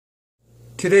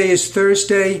Today is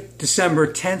Thursday, December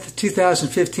 10th,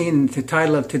 2015, and the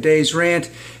title of today's rant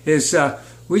is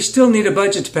We Still Need a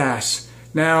Budget to Pass.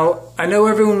 Now, I know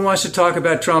everyone wants to talk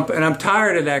about Trump, and I'm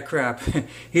tired of that crap.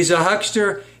 He's a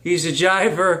huckster, he's a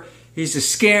jiver, he's a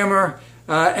scammer,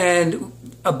 and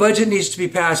a budget needs to be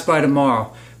passed by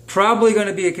tomorrow. Probably going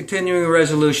to be a continuing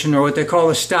resolution, or what they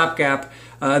call a stopgap.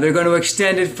 They're going to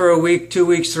extend it for a week, 2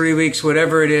 weeks, 3 weeks,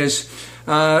 whatever it is.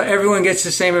 Everyone gets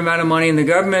the same amount of money in the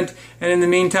government, and in the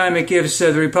meantime it gives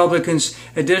the Republicans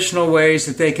additional ways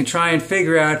that they can try and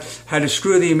figure out how to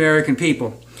screw the American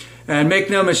people. And make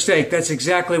no mistake, that's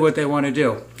exactly what they want to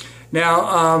do.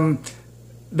 Now,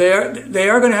 they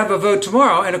are going to have a vote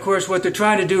tomorrow, and of course what they're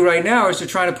trying to do right now is they're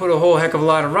trying to put a whole heck of a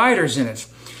lot of riders in it.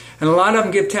 And a lot of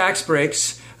them give tax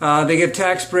breaks. They give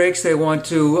tax breaks. They want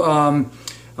to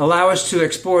allow us to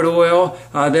export oil.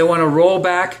 They want to roll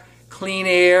back clean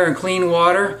air and clean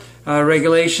water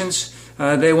regulations.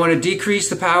 They want to decrease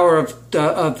the power of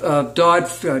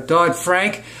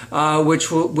Dodd-Frank,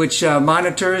 which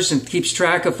monitors and keeps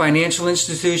track of financial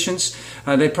institutions.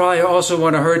 They probably also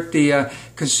want to hurt the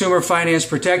Consumer Finance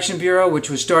Protection Bureau,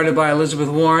 which was started by Elizabeth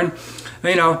Warren.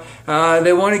 You know,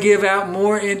 they want to give out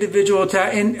more individual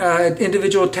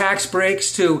tax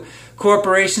breaks to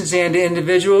corporations and to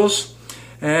individuals.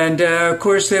 And, of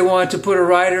course, they want to put a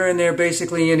rider in there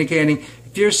basically indicating,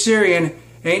 if you're Syrian,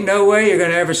 ain't no way you're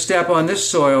going to ever step on this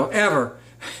soil, ever.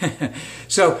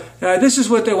 So this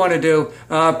is what they want to do.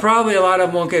 Probably a lot of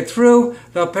them won't get through.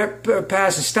 They'll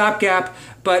pass a stopgap.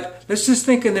 But let's just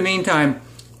think in the meantime.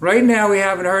 Right now we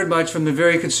haven't heard much from the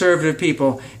very conservative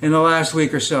people in the last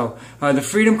week or so. The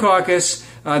Freedom Caucus,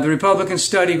 the Republican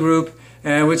Study Group,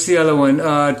 and what's the other one?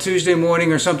 Tuesday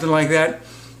Morning or something like that.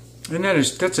 And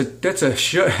that's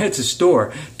a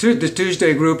store, the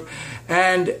Tuesday Group,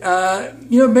 and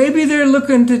maybe they're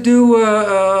looking to do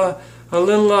a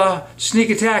little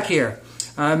sneak attack here.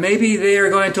 Maybe they are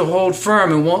going to hold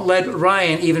firm and won't let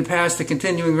Ryan even pass the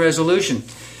continuing resolution,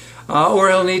 or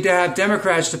he'll need to have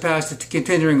Democrats to pass the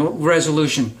continuing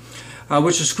resolution,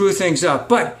 which will screw things up.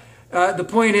 But the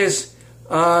point is,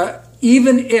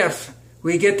 even if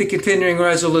we get the continuing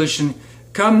resolution,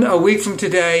 come a week from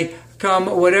today, come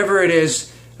whatever it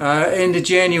is, into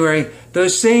January,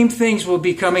 those same things will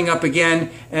be coming up again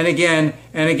and again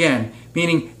and again.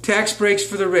 Meaning tax breaks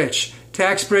for the rich,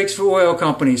 tax breaks for oil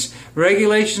companies,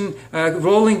 regulation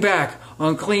rolling back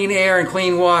on clean air and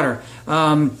clean water,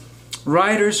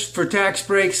 riders for tax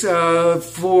breaks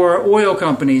for oil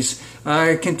companies,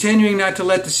 continuing not to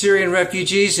let the Syrian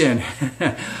refugees in.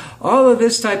 All of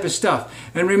this type of stuff.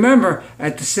 And remember,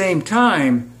 at the same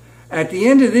time, at the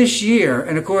end of this year,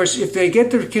 and of course, if they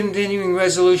get the continuing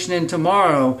resolution in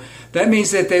tomorrow, that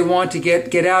means that they want to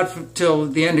get out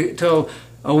till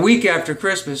a week after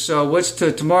Christmas. So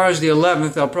tomorrow's the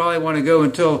 11th. They'll probably want to go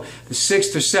until the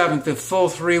 6th or 7th, a full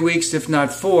 3 weeks, if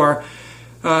not 4,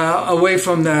 away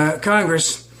from the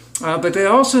Congress. But they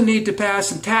also need to pass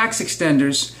some tax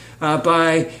extenders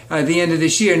by the end of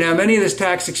this year. Now, many of those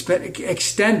tax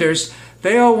extenders,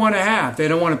 they all want to have. They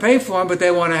don't want to pay for them, but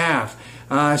they want to have.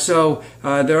 So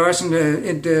there are some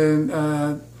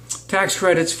tax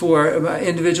credits for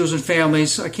individuals and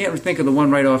families. I can't think of the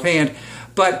one right offhand,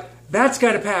 but that's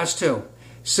got to pass too.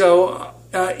 So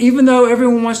even though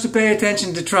everyone wants to pay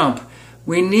attention to Trump,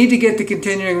 we need to get the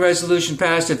continuing resolution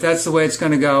passed if that's the way it's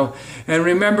going to go. And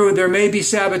remember, there may be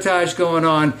sabotage going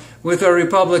on with our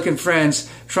Republican friends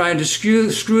trying to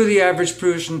screw the average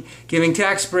person, giving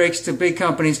tax breaks to big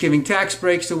companies, giving tax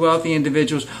breaks to wealthy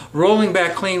individuals, rolling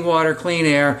back clean water, clean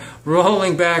air,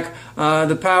 rolling back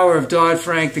the power of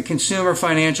Dodd-Frank, the Consumer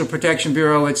Financial Protection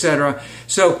Bureau, etc.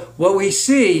 So what we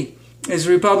see is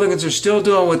the Republicans are still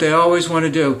doing what they always want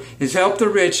to do, is help the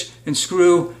rich and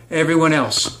screw everyone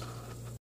else.